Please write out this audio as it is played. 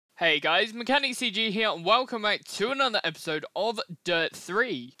Hey guys, Mechanic CG here and welcome back to another episode of Dirt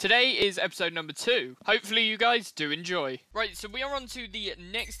 3. Today is episode number 2. Hopefully you guys do enjoy. Right, so we are on to the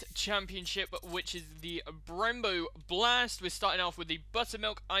next championship, which is the Brembo Blast. We're starting off with the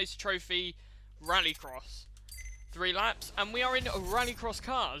Buttermilk Ice Trophy Rallycross. 3 laps, and we are in Rallycross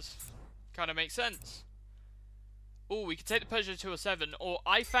cars. Kinda makes sense. Oh, we could take the Peugeot 207, or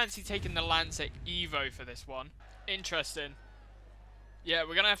I fancy taking the Lancer Evo for this one. Interesting. Yeah,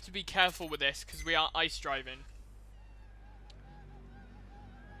 we're going to have to be careful with this because we are ice driving.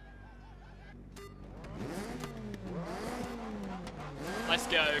 Let's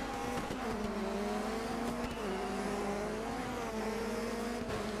go.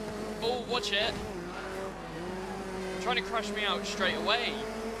 Oh, watch it. Trying to crash me out straight away.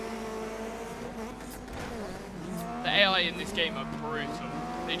 The AI in this game are brutal.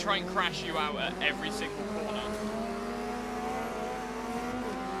 They try and crash you out at every single corner.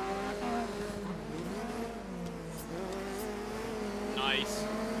 Nice.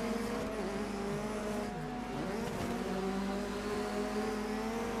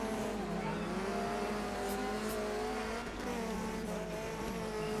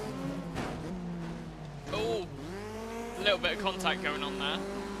 Oh, a little bit of contact going on there.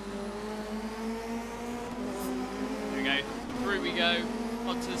 There we go. Through we go.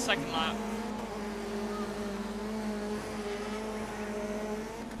 On to the second lap.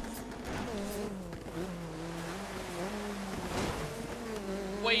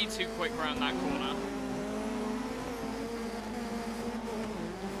 Way too quick around that corner.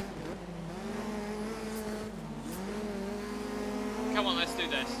 Come on, let's do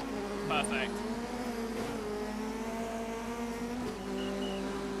this. Perfect.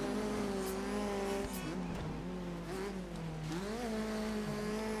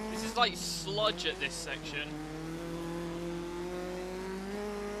 This is like sludge at this section.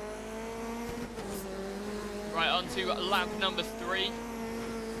 Right, on to lap number 3.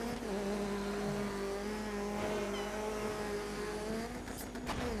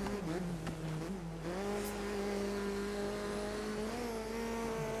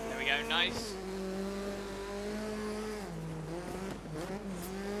 Nice.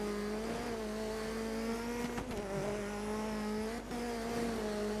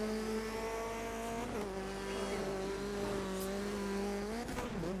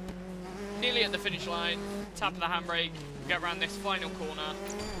 Nearly at the finish line. Tap of the handbrake. Get around this final corner.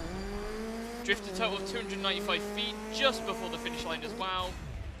 Drift a total of 295 feet just before the finish line as well.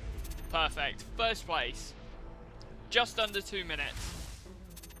 Perfect. First place. Just under 2 minutes.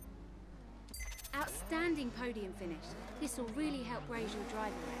 Outstanding podium finish. This will really help raise your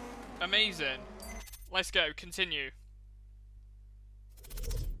driver rate. Amazing. Let's go. Continue.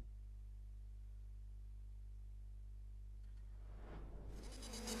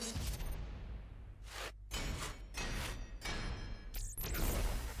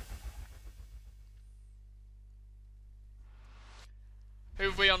 Who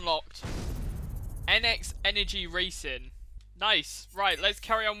have we unlocked? NX Energy Racing. Nice. Right, let's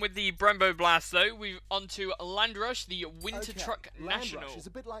carry on with the Brembo Blast though. We're on to Land Rush, the Winter Truck National. Land Rush is a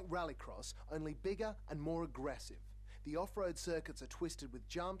bit like Rallycross, only bigger and more aggressive. The off-road circuits are twisted with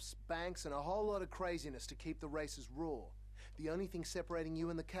jumps, banks, and a whole lot of craziness to keep the races raw. The only thing separating you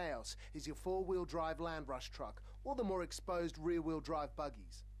and the chaos is your four-wheel drive Land Rush truck or the more exposed rear-wheel drive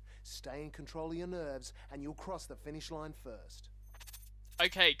buggies. Stay in control of your nerves and you'll cross the finish line first.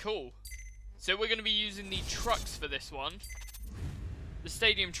 Okay, cool. So we're going to be using the trucks for this one. The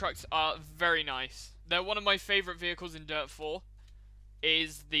stadium trucks are very nice. They're one of my favourite vehicles in Dirt 4,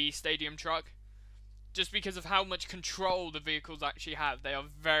 is the stadium truck. Just because of how much control the vehicles actually have. They are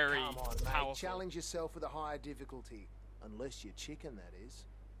very powerful. Mate, challenge yourself with a higher difficulty. Unless you're chicken, that is.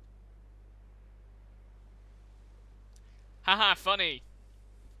 Haha, funny.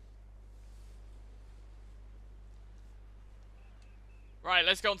 Right,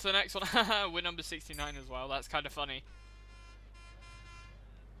 let's go on to the next one. Haha, we're number 69 as well. That's kind of funny.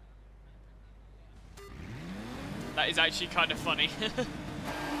 That is actually kind of funny.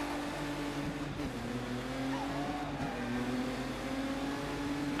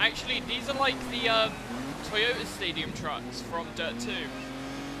 Actually, these are like the Toyota Stadium trucks from Dirt 2.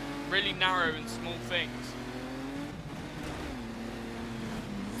 Really narrow and small things.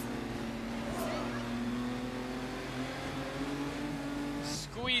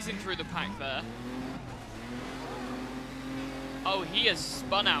 Squeezing through the pack there. Oh, he has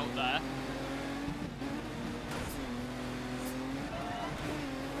spun out there.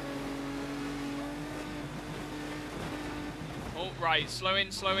 Oh, right, slow in,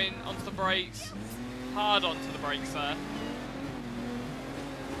 onto the brakes. Hard onto the brakes there.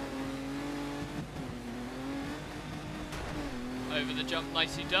 Over the jump,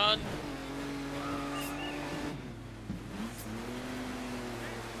 nicely done.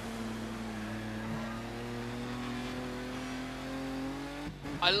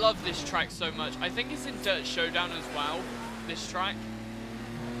 I love this track so much. I think it's in Dirt Showdown as well, this track.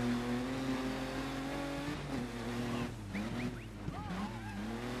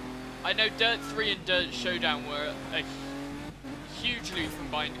 I know Dirt 3 and Dirt Showdown were hugely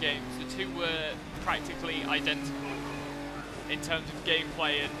combined games. The two were practically identical in terms of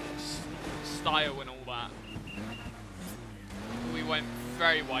gameplay and style and all that. We went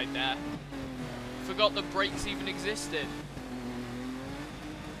very wide there. Forgot the brakes even existed.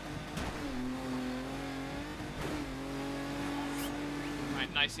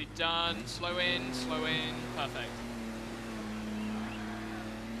 Right, nicely done. Slow in, perfect.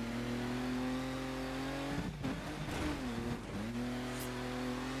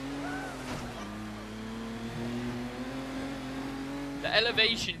 The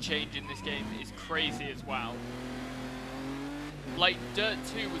elevation change in this game is crazy as well. Like, Dirt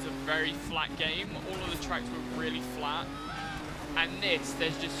 2 was a very flat game. All of the tracks were really flat. And this,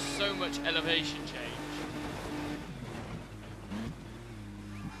 there's just so much elevation change.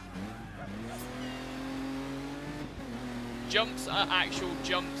 Jumps are actual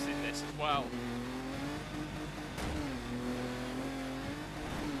jumps in this as well.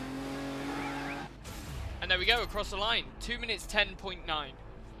 And there we go, across the line. 2 minutes 10.9.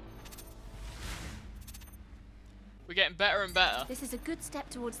 We're getting better and better. This is a good step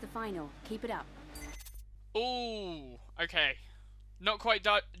towards the final. Keep it up. Ooh, okay. Not quite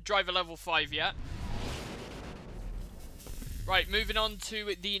driver level 5 yet. Right, moving on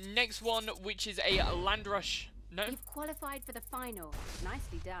to the next one, which is a Land Rush. No? You've qualified for the final.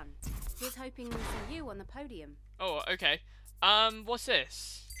 Nicely done. Here's hoping we see you on the podium. Oh, okay. What's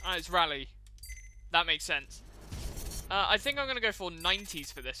this? It's Rally. That makes sense. I think I'm going to go for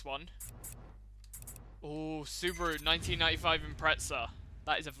 90s for this one. Oh, Subaru 1995 Impreza.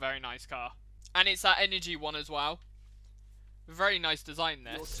 That is a very nice car. And it's that energy one as well. Very nice design,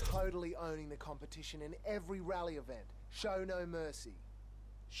 this. You're totally owning the competition in every rally event. Show no mercy.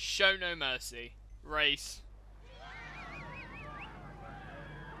 Show no mercy. Race.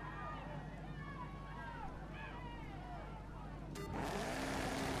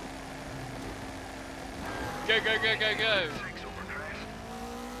 Go, go, go, go, go. 6 over crest.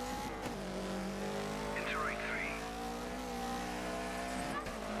 Into right 3.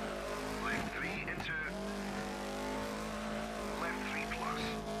 Left 3 into left 3 plus.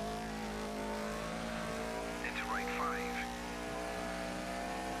 Into right 5.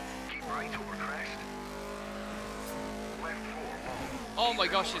 Keep right over crest. Left 4 long. Oh my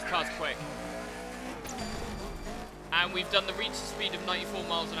gosh, this car's quick. And we've done the reach speed of 94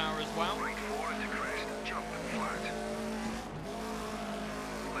 miles an hour as well. Right 4 into crest. Jump flat.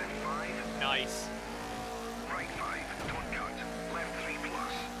 Left 5. Nice. Right 5. Don't cut. Left 3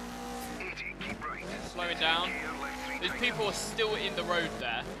 plus. 80. Keep right. Slowing down. Gear, left 3 These tight. people are still in the road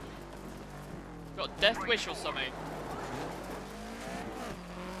there. Got Death Wish or something.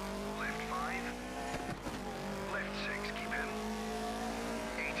 Left 5. Left 6. Keep in.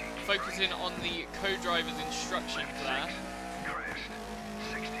 80. Keep Focusing right. on the co-driver's instructions Left there. 6. Crest.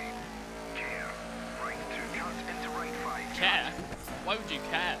 60. Care. Right 2 cut into right 5. Care? Why would you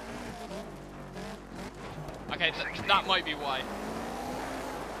care? Okay, that might be why.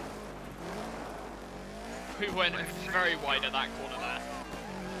 We went very wide at that corner there.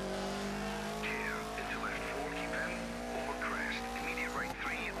 Care. Into left 4. Keep in. Over crest. Immediate right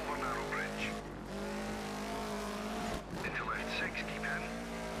 3. Over narrow bridge. Into left 6. Keep in.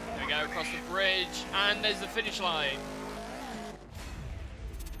 There we go, across the bridge, and there's the finish line.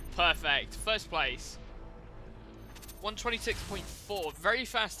 Perfect, first place. 126.4, very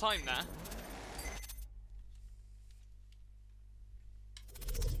fast time there.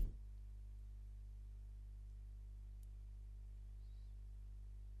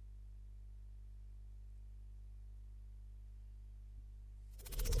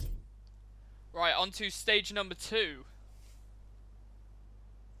 Right, on to stage number 2.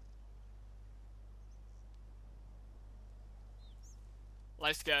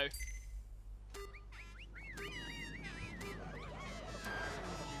 Let's go.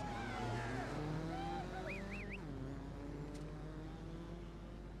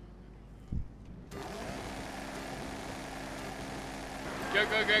 Go,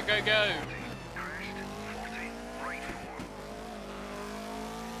 go, go, go, go. Crest. 40. Right 4.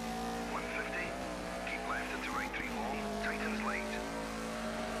 150. Keep left into right 3 long. Tightens light.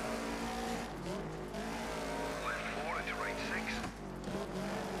 Left 4 into right 6.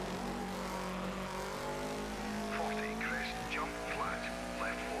 40. Crest. Jump.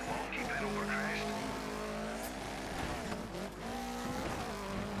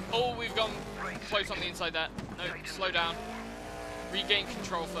 gone close on the inside there. No, slow down. Regain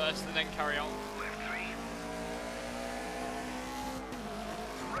control first and then carry on. Left 3.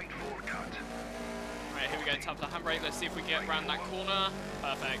 Right 4 cut. Right, here we go. Tap the handbrake. Let's see if we can get around that corner.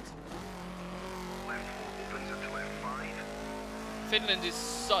 Perfect. Left 4 opens into left 5. Finland is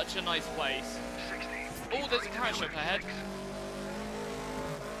such a nice place. 60. Oh, there's a crash up ahead.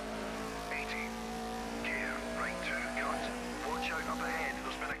 80. Gear, right 2 cut. Watch out up ahead,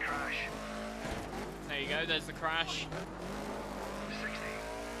 there's been a crash. There you go, there's the crash. 60.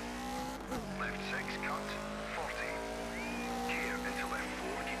 Left 6 cut. 40. Gear into left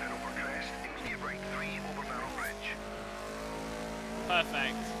 4, keep it over crest. Immediate right 3 over narrow bridge.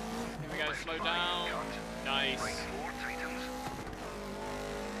 Perfect. Here we go, Left slow 5 down. cut. Nice. Right 4 tightens.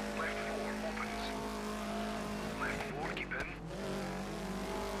 Left 4 opens. Left 4 keep in.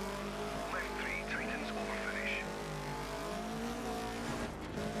 Left 3 tightens over finish.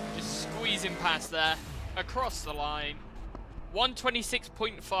 Just squeezing past there. Across the line.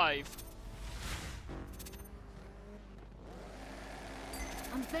 126.5.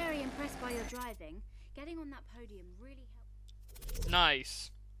 I'm very impressed by your driving. Getting on that podium really helped.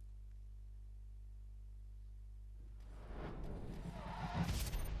 Nice.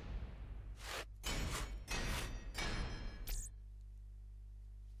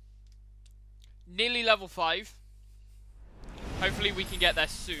 Nearly level 5. Hopefully we can get there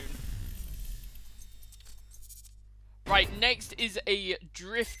soon. Right, next is a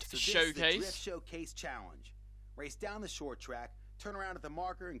drift So this showcase. is the Drift Showcase Challenge. Race down the short track, turn around at the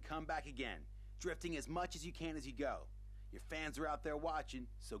marker, and come back again, drifting as much as you can as you go. Your fans are out there watching,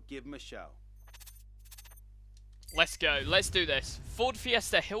 so give them a show. Let's go. Let's do this. Ford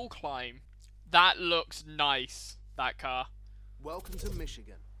Fiesta Hill Climb. That looks nice, that car. Welcome to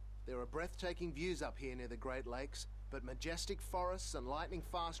Michigan. There are breathtaking views up here near the Great Lakes, but majestic forests and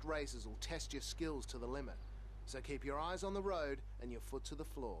lightning-fast races will test your skills to the limit. So keep your eyes on the road and your foot to the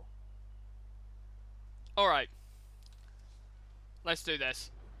floor. Alright. Let's do this.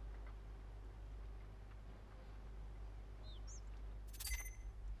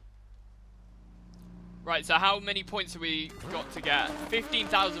 Right, so how many points have we got to get?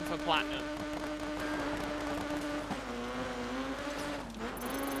 15,000 for platinum.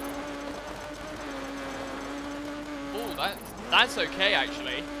 Oh, that's okay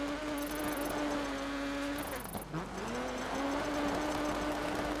actually.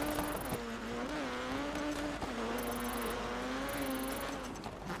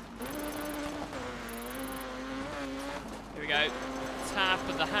 Here we go. Tap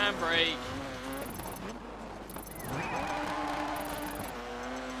of the handbrake.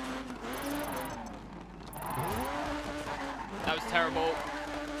 That was terrible.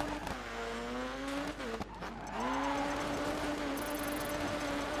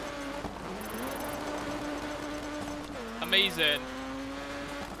 Amazing.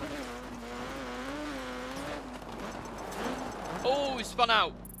 Oh, we spun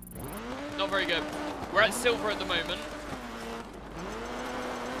out. Not very good. We're at silver at the moment.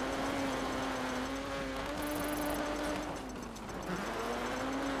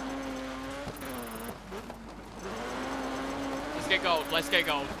 Let's get gold. Let's get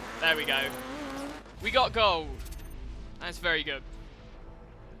gold. There we go. We got gold. That's very good.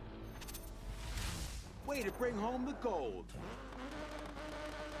 Way to bring home the gold.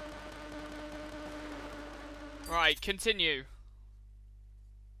 Right, continue.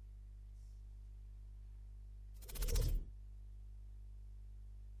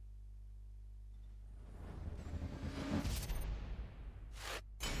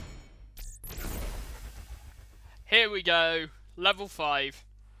 Here we go. Level 5.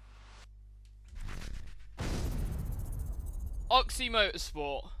 Oxy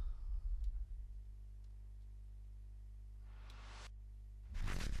Motorsport.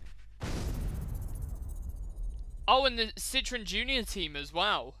 Oh, and the Citroen Junior team as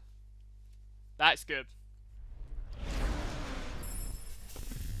well. That's good.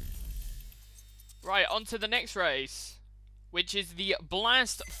 Right, on to the next race, which is the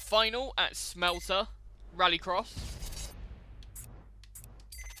Blast Final at Smelter Rallycross.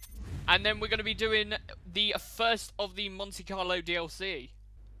 And then we're going to be doing the first of the Monte Carlo DLC.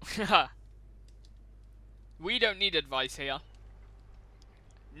 We don't need advice here.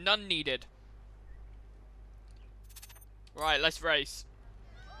 None needed. Right, let's race.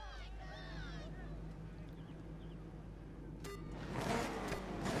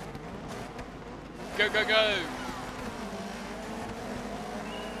 Go, go, go!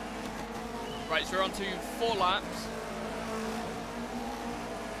 Right, so we're on to 4 laps.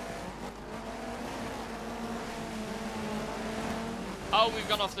 Oh, we've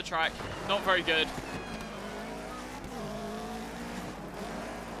gone off the track. Not very good.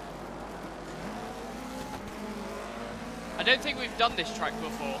 I don't think we've done this track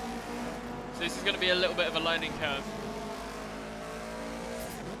before. So this is going to be a little bit of a learning curve.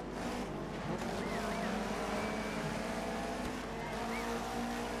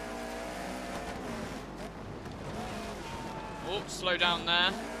 Oh, slow down there.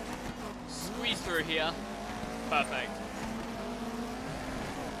 Squeeze through here. Perfect.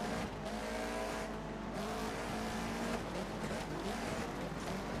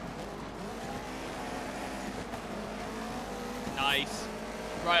 Nice.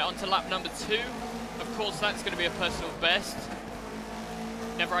 Right, on to lap number 2. Of course, that's going to be a personal best.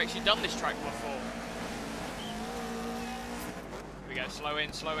 Never actually done this track before. Here we go, slow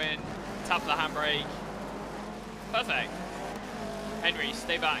in, tap the handbrake. Perfect. Henry,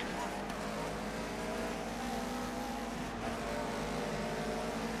 stay back.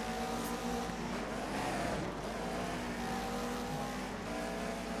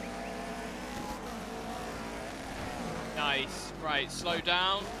 Nice. Right, slow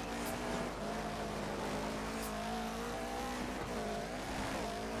down.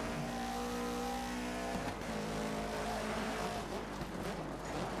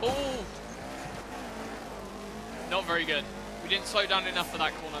 Oh! Not very good. We didn't slow down enough for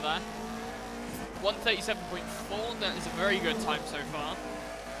that corner there. 1:37.4, that is a very good time so far.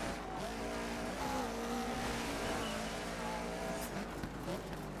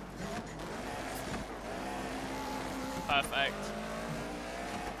 Perfect.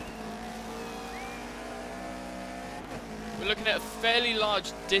 We're looking at a fairly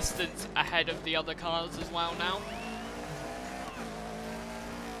large distance ahead of the other cars as well now.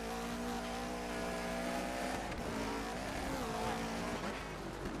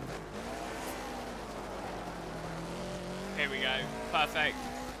 Here we go. Perfect.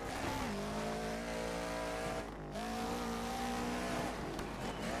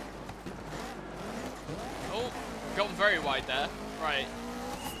 Oh, gone very wide there. Right.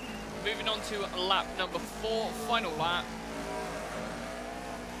 Moving on to lap number 4, final lap.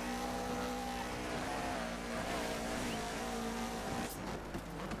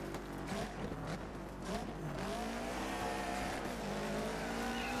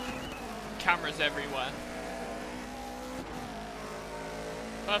 Cameras everywhere.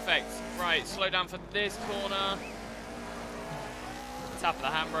 Perfect. Right, slow down for this corner. Tap the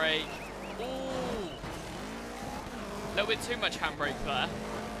handbrake. Ooh. A little bit too much handbrake there.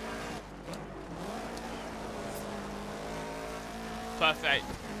 Perfect.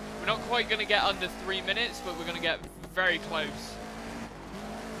 We're not quite going to get under 3 minutes, but we're going to get very close.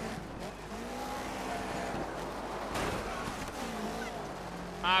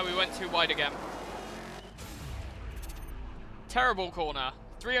 Ah, we went too wide again. Terrible corner.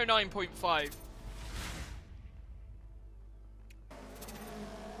 309.5.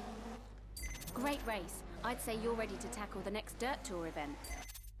 Great race. I'd say you're ready to tackle the next Dirt Tour event.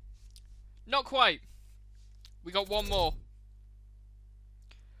 Not quite. We got one more.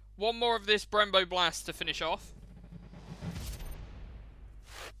 One more of this Brembo Blast to finish off.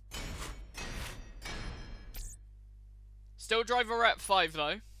 Still driver at 5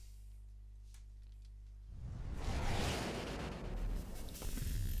 though.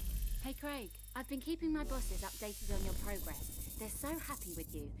 Hey Craig, I've been keeping my bosses updated on your progress. They're so happy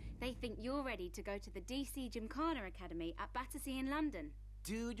with you. They think you're ready to go to the DC Gymkhana Academy at Battersea in London.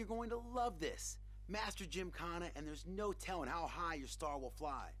 Dude, you're going to love this. Master Gymkhana, and there's no telling how high your star will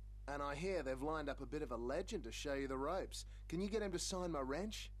fly. And I hear they've lined up a bit of a legend to show you the ropes. Can you get him to sign my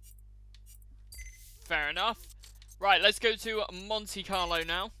wrench? Fair enough. Right, let's go to Monte Carlo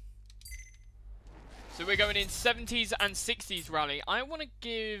now. So we're going in 70s and 60s rally. I want to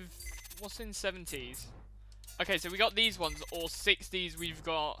give... What's in 70s? Okay, so we got these ones. Or 60s, we've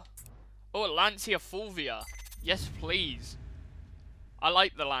got... Oh, Lancia Fulvia. Yes, please. I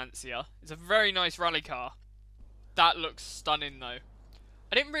like the Lancia. It's a very nice rally car. That looks stunning, though.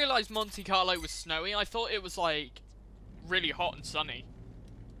 I didn't realise Monte Carlo was snowy. I thought it was, like, really hot and sunny.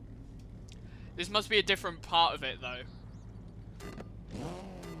 This must be a different part of it, though.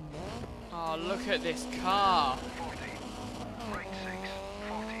 Oh, look at this car. 40. Right 6.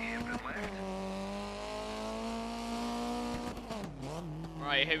 40 hairpin left.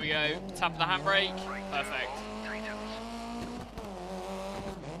 Right, here we go. Tap the handbrake. Right Perfect. tightens.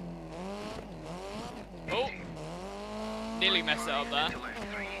 Oh. Nearly messed it up there. Into left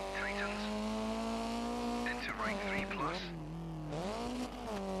 3 tightens. Into right 3 plus.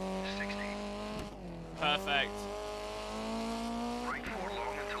 60. Perfect.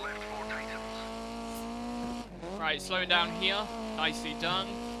 Right, slowing down here. Nicely done.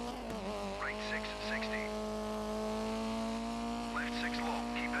 Right 6, 60. Left 6 long,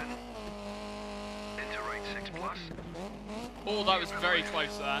 keep in. Into right 6 plus. Oh, that was very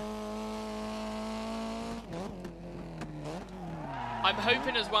close there. I'm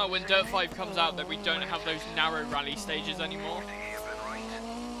hoping as well when Dirt 5 comes out that we don't have those narrow rally stages anymore.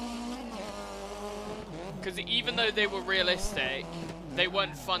 Because even though they were realistic, they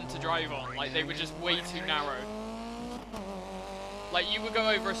weren't fun to drive on. Like, they were just way too narrow. Like, you would go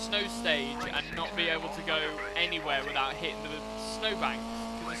over a snow stage and not be able to go anywhere without hitting the snowbanks.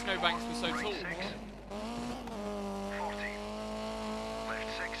 Because the snowbanks were so tall. 40. Left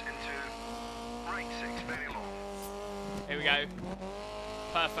 6 into right 6, very long. Here we go.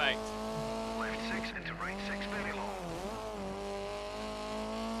 Perfect. Left 6 into right 6, very long.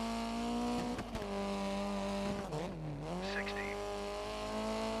 60.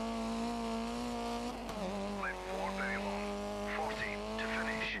 Left 4, very long. 40 to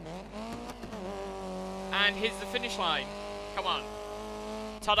finish. And here's the finish line. Come on.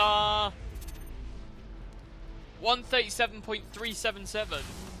 Ta-da! 137.377.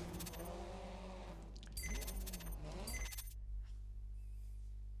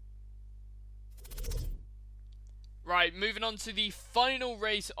 Right, moving on to the final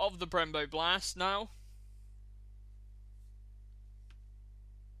race of the Brembo Blast now.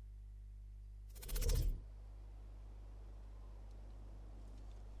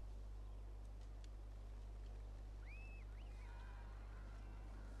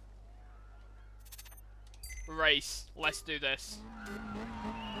 Race. Let's do this.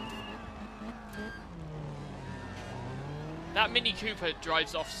 That Mini Cooper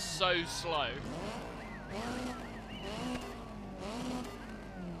drives off so slow.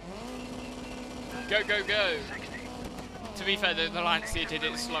 Go, go, go. 60. To be fair, the Lancia did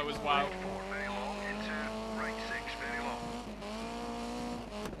it slow as well. Right 4, very long. Into right 6, very long.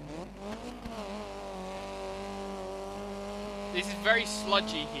 This is very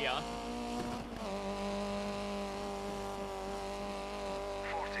sludgy here.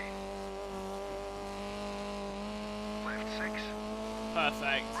 40. Left 6.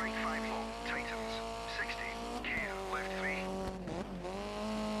 Perfect. Right 5 long. Tightens. 60. Gear. Left 3.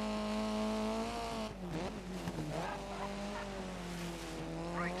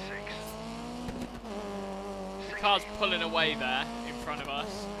 Right 6. Car's pulling away there in front of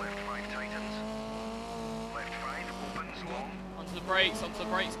us. Left 5 tightens. Left 5 opens long. Onto the brakes, onto the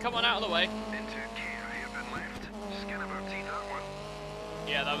brakes. Come on, out of the way. Into gear. Hairpin left. Skin of our teeth that one.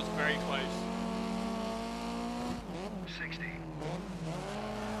 Yeah, that was very close. 60.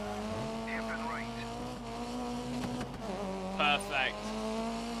 Hairpin right. Perfect.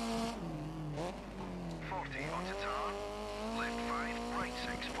 40 onto tar. Left 5, right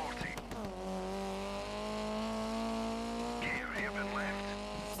 6, 40. Gear, hairpin left.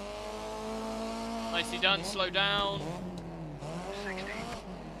 Nicely done, slow down. 60.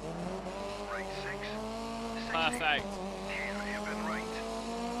 Right 6. 60. Perfect. Gear, hairpin right.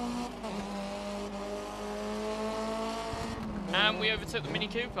 And we overtook the Mini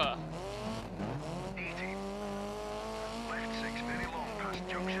Cooper. 80. Left 6, very long past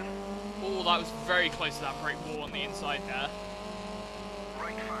junction. Oh, that was very close to that brick wall on the inside there.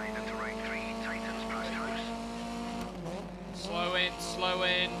 Right 5 into right 3, tightens past house. Slow in, slow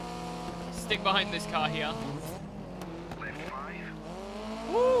in. Stick behind this car here. Left 5.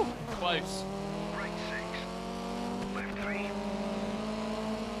 Woo! Close. Right 6. Left 3.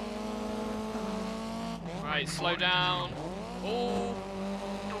 Right, slow down. Oh,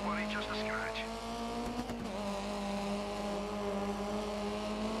 Don't worry, just a scratch.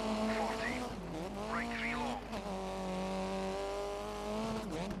 40. Right 3 long.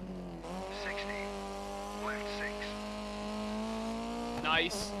 60. Left 6.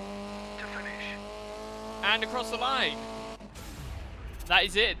 nice. To finish. And across the line. That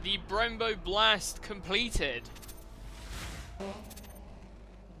is it. The Brembo Blast completed.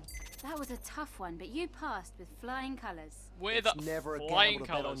 That was a tough one, but you passed with flying colours. With It's never a flying gamble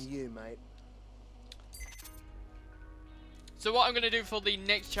to bet colours. on you, mate. So what I'm going to do for the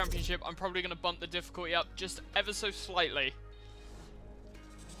next championship, I'm probably going to bump the difficulty up just ever so slightly.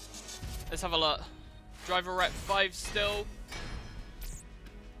 Let's have a look. Driver rep 5 still.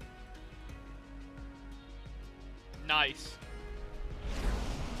 Nice.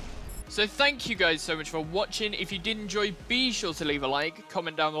 So thank you guys so much for watching. If you did enjoy, be sure to leave a like,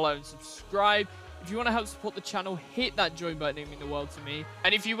 comment down below and subscribe. If you want to help support the channel, hit that join button, it means the world to me.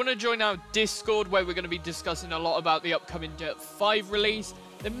 And if you want to join our Discord, where we're going to be discussing a lot about the upcoming Dirt 5 release,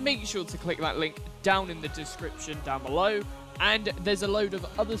 then make sure to click that link down in the description down below. And there's a load of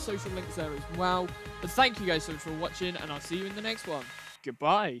other social links there as well. But thank you guys so much for watching, and I'll see you in the next one.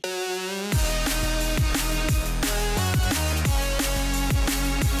 Goodbye.